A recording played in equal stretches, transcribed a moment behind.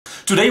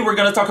Today we're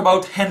going to talk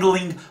about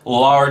handling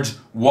large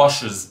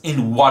washes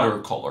in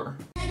watercolor.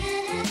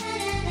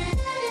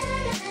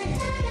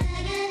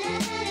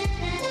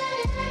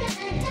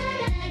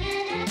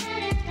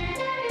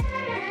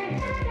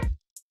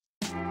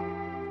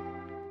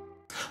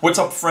 What's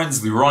up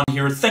friends, Liron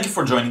here. Thank you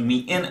for joining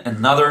me in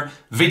another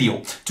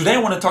video. Today I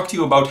want to talk to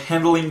you about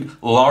handling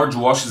large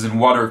washes in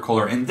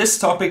watercolor, and this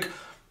topic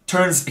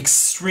turns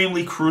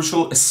extremely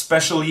crucial,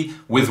 especially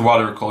with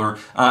watercolor.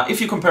 If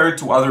you compare it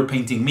to other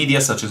painting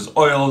media such as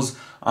oils,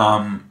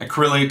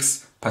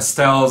 acrylics,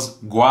 pastels,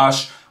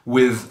 gouache,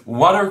 with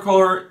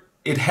watercolor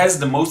it has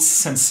the most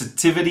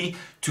sensitivity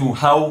to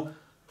how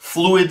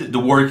fluid the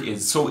work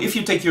is. So if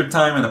you take your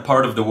time and a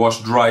part of the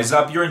wash dries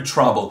up, you're in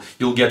trouble.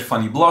 You'll get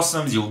funny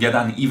blossoms, you'll get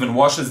uneven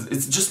washes.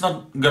 It's just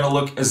not gonna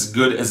look as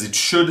good as it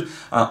should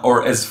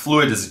or as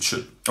fluid as it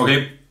should,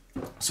 okay?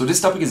 So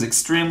this topic is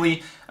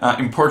extremely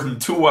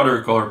important to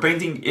watercolor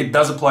painting. It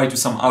does apply to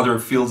some other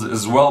fields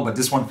as well, but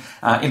this one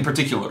in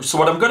particular. So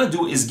what I'm gonna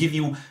do is give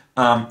you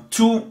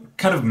two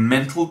kind of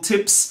mental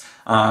tips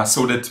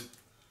so that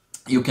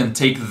you can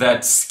take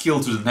that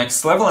skill to the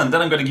next level, and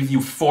then I'm going to give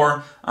you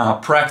four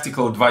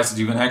practical advice that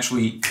you can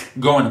actually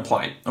go and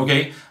apply.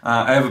 Okay,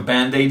 I have a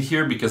band-aid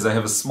here because I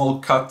have a small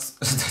cut.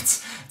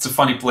 It's a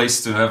funny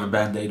place to have a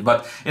band-aid,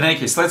 but in any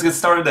case, let's get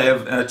started. I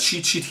have a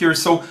cheat sheet here,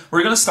 so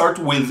we're going to start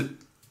with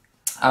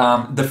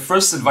the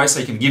first advice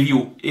I can give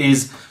you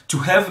is to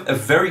have a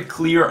very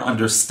clear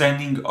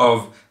understanding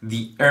of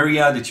the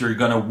area that you're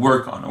gonna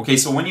work on. Okay,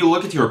 so when you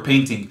look at your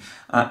painting,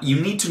 you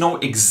need to know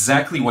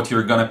exactly what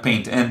you're gonna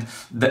paint, and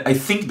I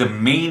think the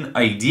main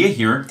idea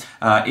here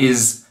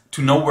is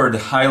to know where the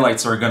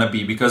highlights are gonna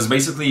be, because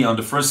basically on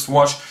the first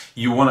wash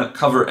you want to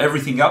cover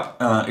everything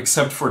up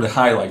except for the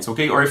highlights,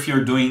 okay? Or if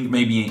you're doing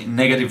maybe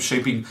negative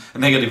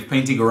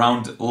painting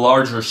around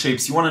larger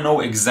shapes, you want to know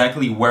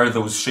exactly where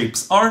those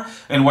shapes are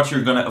and what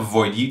you're gonna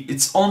avoid.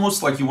 It's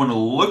almost like you want to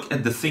look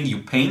at the thing you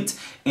paint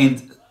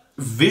and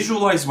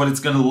visualize what it's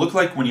going to look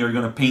like when you're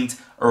going to paint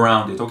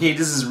around it, okay?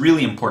 This is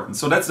really important.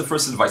 So that's the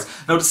first advice.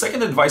 Now the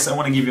second advice I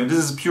want to give you, and this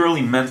is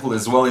purely mental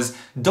as well, is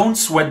don't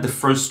sweat the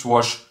first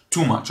wash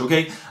too much,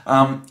 okay?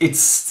 It's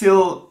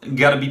still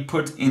got to be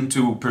put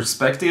into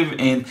perspective,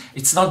 and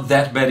it's not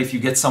that bad if you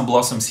get some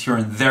blossoms here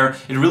and there.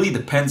 It really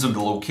depends on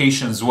the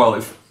location as well.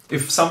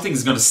 If something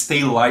is going to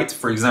stay light,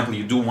 for example,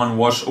 you do one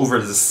wash over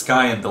the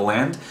sky and the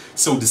land,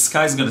 so the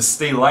sky is going to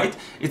stay light,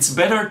 it's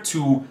better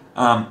to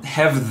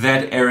have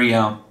that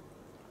area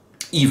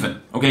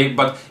even, okay?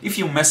 But if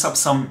you mess up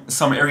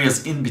some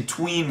areas in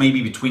between,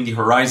 maybe between the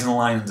horizon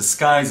line and the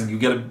skies, and you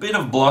get a bit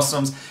of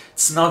blossoms,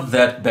 it's not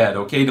that bad,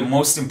 okay? The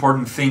most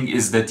important thing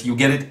is that you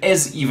get it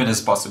as even as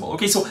possible,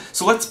 okay? So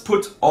let's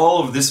put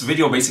all of this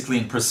video basically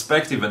in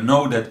perspective and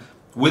know that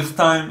with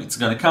time it's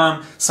gonna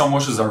come. Some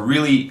washes are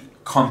really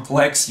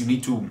complex. You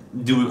need to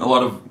do a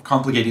lot of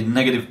complicated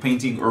negative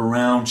painting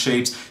around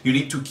shapes. You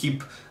need to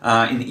keep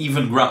an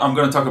even ground. I'm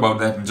going to talk about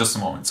that in just a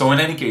moment. So in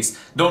any case,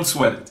 don't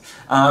sweat it.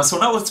 So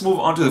now let's move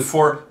on to the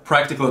four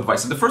practical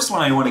advice. And the first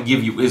one I want to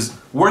give you is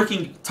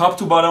working top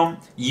to bottom,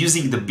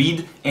 using the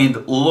bead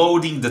and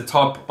loading the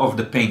top of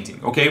the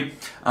painting, okay?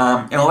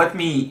 And let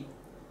me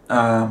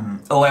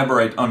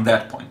elaborate on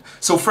that point.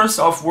 So first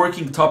off,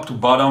 working top to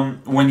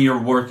bottom when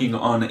you're working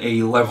on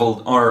a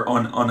leveled or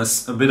on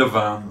a bit of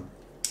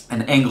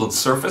an angled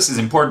surface is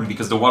important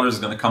because the water is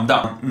going to come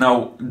down.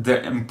 Now,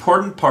 the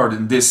important part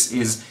in this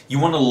is you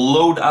want to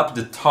load up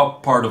the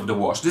top part of the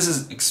wash. This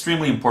is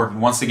extremely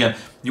important. Once again,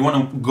 you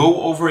want to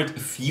go over it a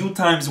few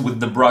times with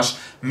the brush,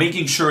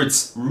 making sure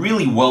it's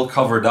really well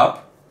covered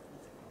up,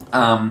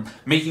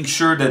 making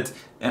sure that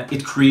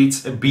it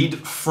creates a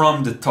bead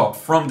from the top,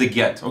 from the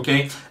get,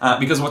 okay?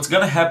 Because what's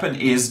gonna happen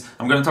is,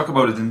 I'm gonna talk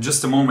about it in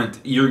just a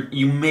moment,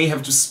 you may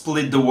have to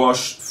split the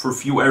wash for a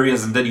few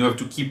areas, and then you have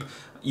to keep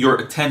your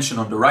attention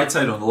on the right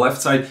side, on the left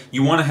side.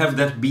 You want to have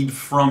that bead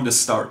from the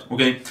start,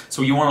 okay?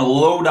 So you want to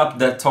load up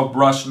that top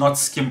brush, not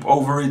skimp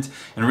over it,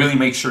 and really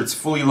make sure it's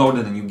fully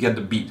loaded and you get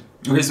the bead.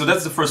 Okay, so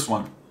that's the first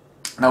one.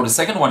 Now the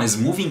second one is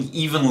moving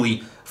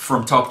evenly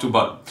from top to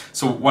bottom.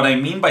 So what I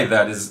mean by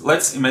that is,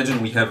 let's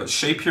imagine we have a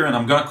shape here, and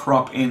I'm gonna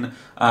crop in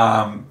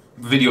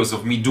videos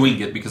of me doing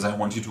it because I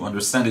want you to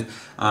understand it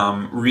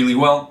really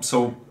well.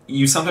 So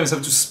you sometimes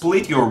have to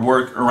split your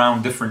work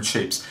around different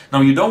shapes.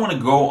 Now you don't want to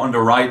go on the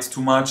right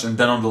too much and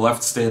then on the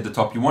left stay at the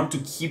top. You want to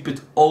keep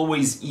it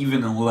always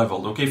even and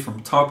leveled, okay,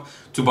 from top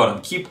to bottom.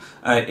 Keep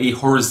a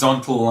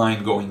horizontal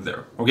line going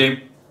there,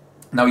 okay?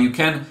 Now you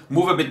can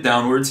move a bit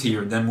downwards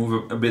here, then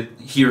move a bit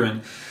here,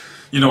 and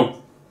you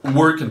know,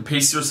 work and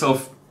pace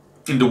yourself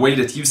in the way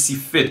that you see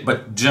fit,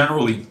 but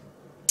generally,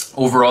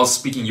 overall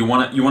speaking, you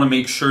want to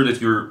make sure that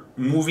you're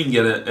moving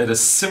at a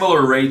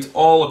similar rate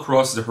all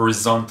across the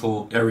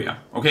horizontal area,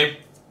 okay?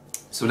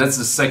 So that's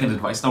the second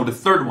advice. Now the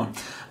third one,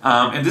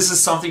 and this is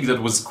something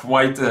that was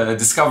quite a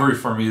discovery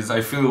for me, is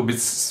I feel a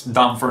bit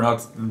dumb for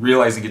not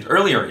realizing it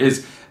earlier,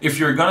 is if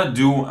you're gonna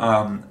do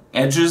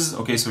edges,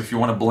 okay, so if you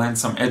want to blend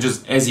some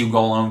edges as you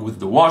go along with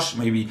the wash,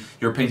 maybe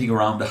you're painting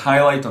around the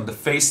highlight on the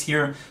face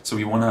here, so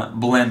you want to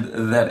blend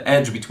that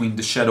edge between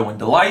the shadow and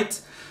the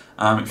light.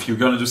 if you're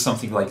going to do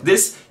something like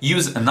this,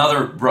 use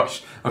another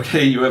brush.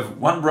 Okay, you have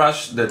one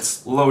brush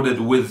that's loaded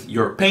with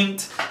your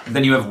paint, and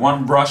then you have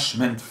one brush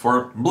meant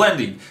for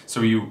blending.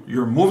 So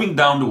you're moving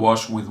down the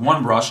wash with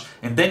one brush,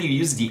 and then you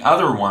use the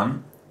other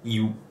one,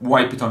 you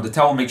wipe it on the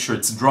towel, make sure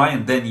it's dry,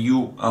 and then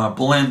you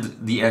blend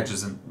the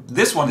edges. And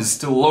this one is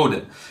still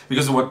loaded,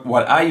 because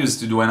what I used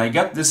to do, and I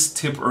got this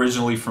tip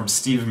originally from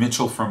Steve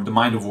Mitchell from The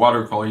Mind of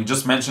Watercolor. He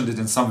just mentioned it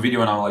in some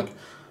video, and I'm like,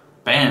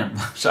 bam,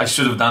 I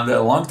should have done that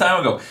a long time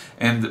ago.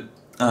 And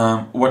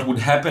what would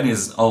happen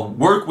is I'll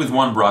work with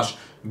one brush,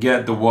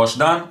 get the wash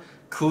done,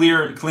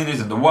 clean it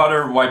in the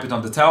water, wipe it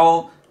on the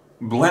towel,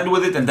 blend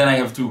with it, and then I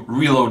have to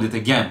reload it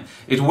again.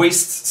 It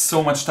wastes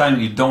so much time,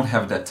 and you don't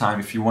have that time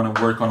if you want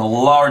to work on a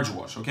large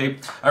wash, okay?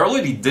 I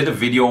already did a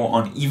video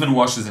on even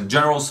washes in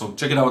general, so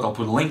check it out. I'll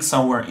put a link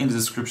somewhere in the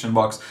description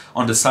box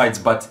on the sides,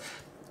 but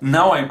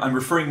now I'm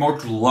referring more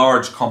to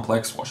large,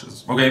 complex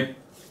washes, okay?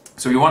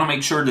 So you want to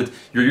make sure that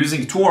you're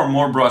using 2 or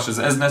more brushes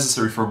as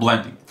necessary for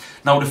blending.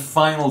 Now the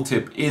final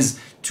tip is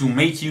to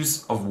make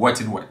use of wet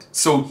and wet.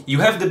 So you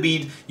have the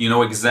bead, you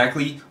know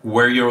exactly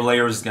where your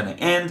layer is gonna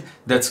end.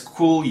 That's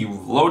cool,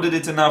 you've loaded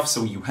it enough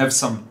so you have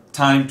some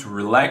time to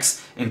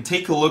relax and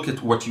take a look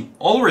at what you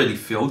already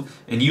filled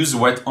and use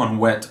wet on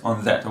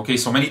that. Okay,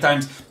 so many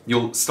times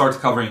you'll start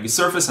covering the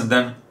surface, and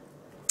then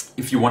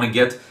if you want to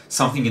get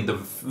something in the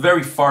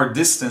very far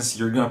distance,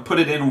 you're gonna put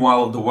it in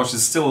while the wash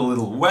is still a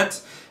little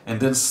wet, and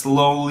then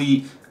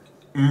slowly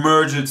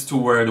merge it to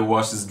where the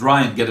wash is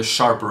dry and get a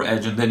sharper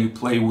edge, and then you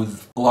play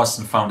with lost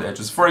and found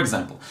edges, for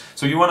example.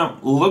 So you want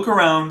to look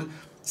around,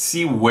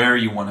 see where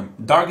you want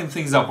to darken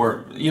things up,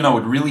 or, you know,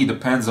 it really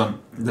depends on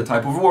the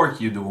type of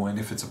work you do, and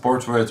if it's a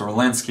portrait or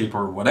landscape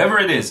or whatever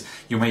it is,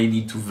 you may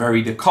need to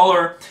vary the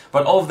color,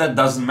 but all of that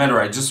doesn't matter.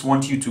 I just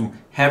want you to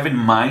have in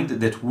mind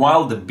that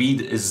while the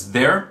bead is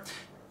there,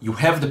 you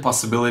have the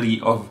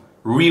possibility of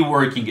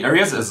reworking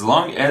areas as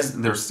long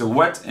as they're still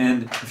wet,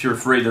 and if you're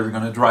afraid they're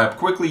going to dry up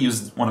quickly,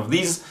 use one of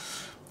these.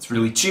 It's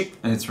really cheap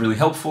and it's really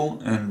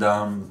helpful, and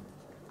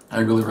I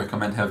really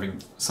recommend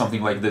having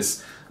something like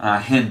this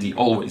handy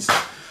always.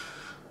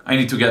 I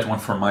need to get one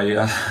for my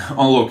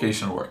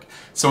on-location work.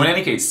 So in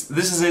any case,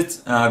 this is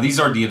it. These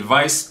are the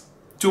advice.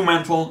 2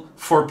 mental,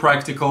 4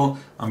 practical.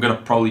 I'm gonna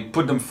probably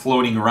put them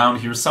floating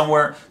around here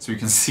somewhere so you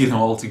can see them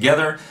all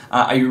together.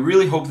 I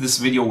really hope this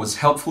video was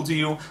helpful to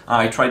you.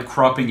 I tried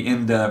cropping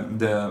in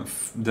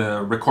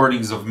the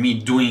recordings of me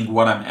doing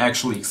what I'm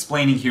actually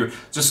explaining here,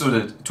 just so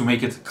that to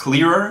make it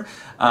clearer.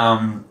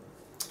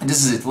 And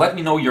this is it. Let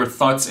me know your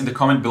thoughts in the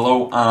comment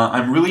below.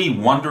 I'm really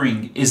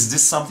wondering, is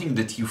this something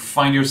that you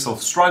find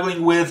yourself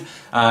struggling with?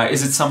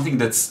 Is it something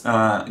that's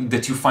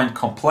that you find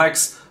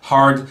complex,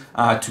 hard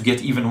to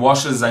get even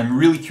washes? I'm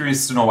really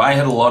curious to know. I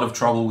had a lot of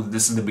trouble with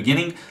this in the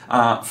beginning.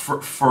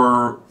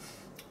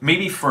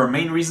 Maybe for a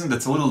main reason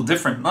that's a little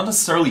different, not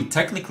necessarily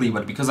technically,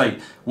 but because I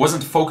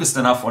wasn't focused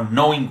enough on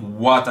knowing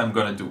what I'm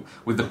gonna do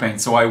with the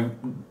paint. So I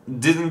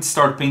didn't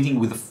start painting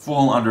with a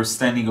full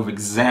understanding of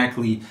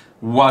exactly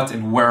what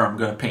and where I'm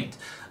gonna paint.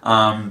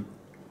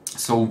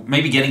 So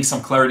maybe getting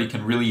some clarity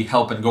can really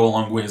help and go a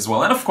long way as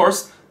well. And of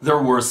course, there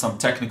were some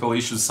technical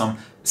issues, some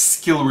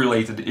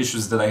skill-related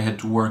issues that I had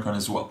to work on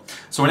as well.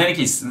 So in any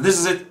case, this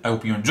is it. I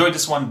hope you enjoyed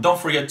this one. Don't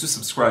forget to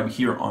subscribe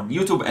here on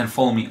YouTube and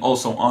follow me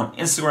also on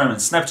Instagram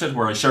and Snapchat,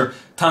 where I share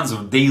tons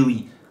of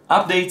daily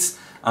updates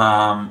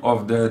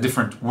of the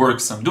different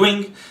works I'm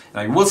doing. And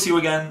I will see you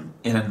again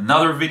in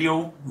another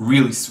video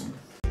really soon.